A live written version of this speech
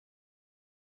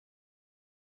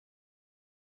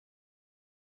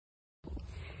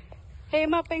Hey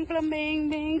my pink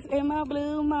flamingos and my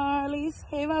blue marlies.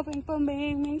 Hey my pink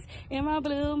flamingos and my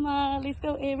blue marlies.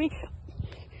 Go every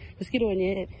mosquito on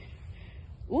your head.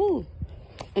 Ooh,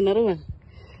 another one.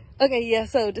 Okay, yeah,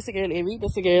 so this is girl Avery,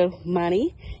 this is girl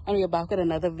Manny, and we're back with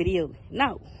another video.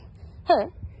 Now,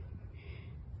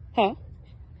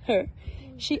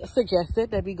 she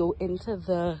suggested that we go into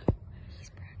the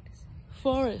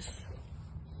forest.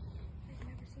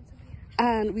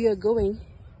 And we are going,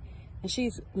 and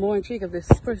she's more intrigued of this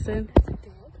person.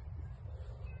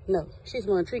 No, she's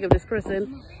more intrigued of this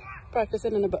person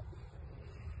practicing in the book.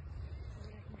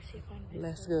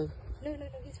 Let's go. No,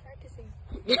 he's practicing.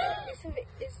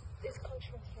 It's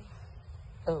cultural thing.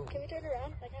 Oh. Can we turn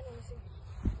around? Like, I don't want to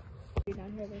see.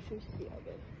 Down here, there seems to be all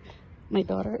good. My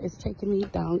daughter is taking me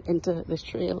down into this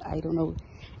trail I don't know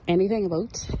anything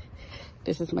about.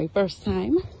 This is my first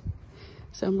time,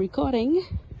 so I'm recording.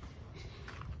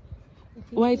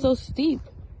 Why it's so steep?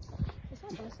 It's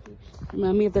not that steep.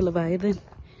 Remind me of the Leviathan.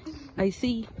 I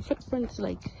see footprints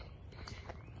like.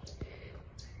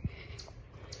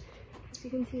 You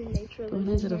can see the nature of Going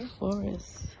into the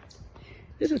forest.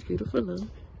 This is beautiful though.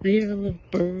 I hear all the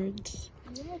birds.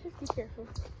 Yeah, just be careful.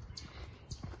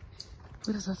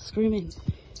 What is that screaming?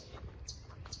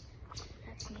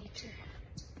 That's nature.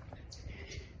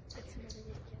 That's another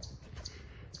way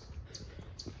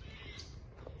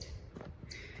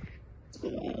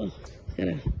to get. Wow.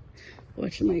 Gotta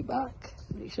watch my back.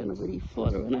 Make sure nobody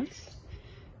following us.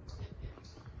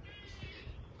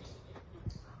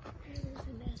 There's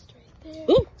a nest right there.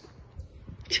 Ooh!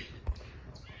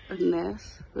 A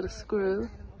nest with a squirrel.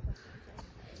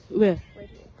 Where? Right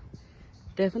here.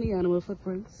 Definitely animal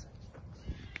footprints.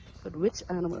 But which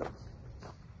animal?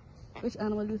 Which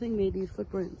animal do you think made these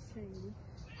footprints? Coyote.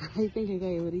 I think a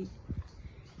coyote.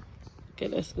 Okay,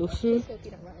 let's go through. Let's hope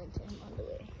you don't run into him on the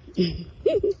way.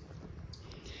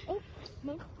 Oh,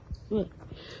 no. What?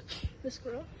 The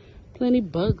squirrel. Plenty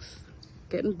bugs.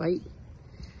 Getting bite.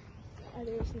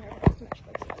 There was no matchbox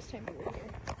last time we were here.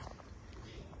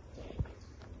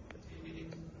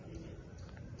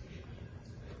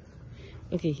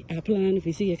 Okay, our plan, if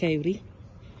we see a coyote,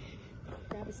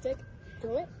 Grab a stick,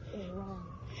 throw it, and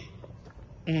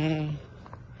run.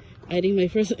 I think my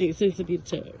first instinct would be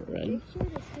to run. Make sure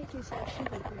the stick is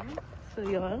actually green. So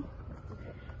y'all,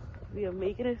 we are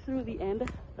making it through the end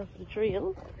of the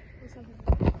trail.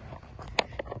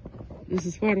 This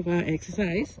is part of our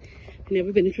exercise. I've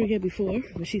never been through here before,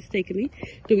 but she's taking me.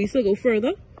 Do we still go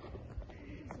further?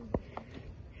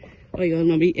 Oh, y'all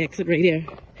know me exit right here.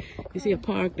 You see a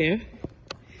park there.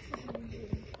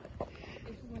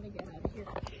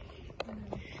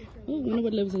 Oh, I wonder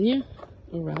what lives in here.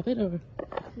 A rabbit or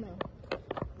No.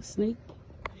 a snake?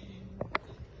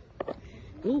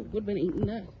 Oh, what been eating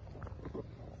that?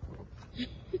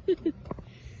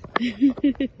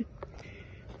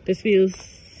 This feels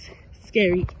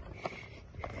scary.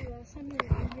 Last time we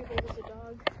were in here, there was a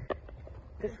dog.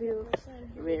 This feels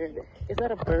weird. Is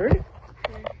that a bird?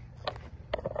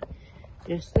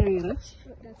 They're staring at us.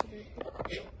 Oh, that's a bird.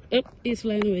 Oh, he's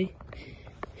flying away.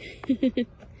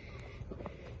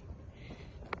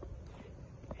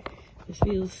 This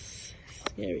feels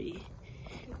scary.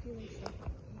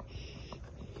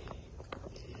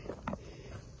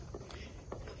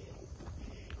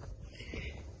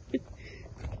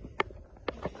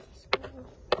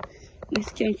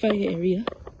 Nice campfire area.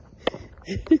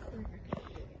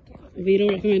 We don't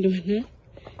recommend doing that.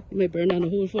 You might burn down the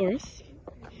whole forest.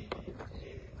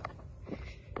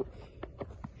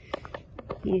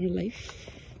 More life.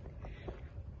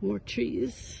 More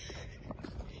trees.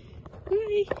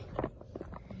 Hi.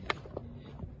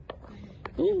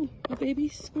 Oh, a baby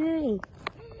squirrel.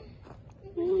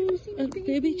 Oh, a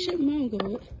baby chipmunk.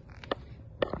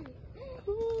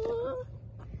 Oh,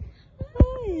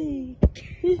 hi.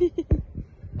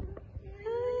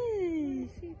 Hi.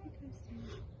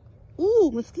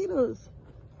 Ooh, mosquitoes.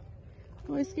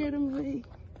 Oh, I scared them away.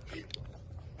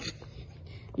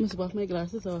 I must wash my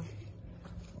glasses off.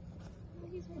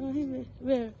 Oh, hey,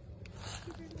 where?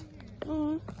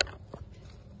 Oh.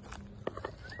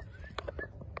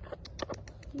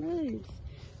 Nice.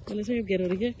 Well, let's hurry up, get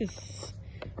out of here because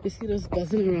mosquitoes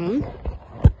buzzing around.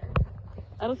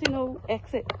 I don't see no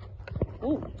exit.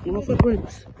 Oh, no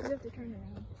footprints. You have to turn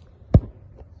around.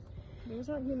 Those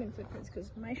aren't human footprints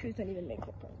because my shoes don't even make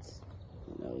footprints.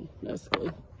 No, that's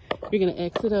good. We're gonna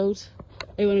exit out.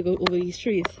 I want to go over these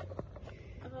trees.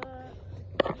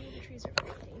 The trees are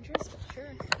pretty dangerous, but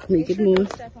sure. Make it more.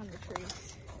 Don't step on the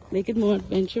trees. Make it more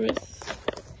adventurous.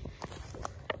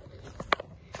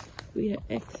 We are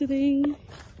exiting.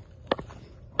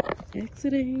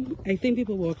 Exiting. I think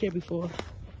people walked here before.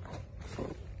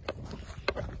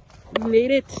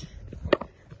 made it.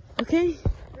 Okay.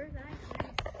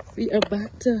 We are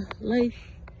back to life.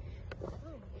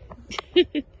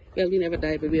 Well, we never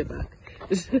died, but we are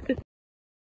back.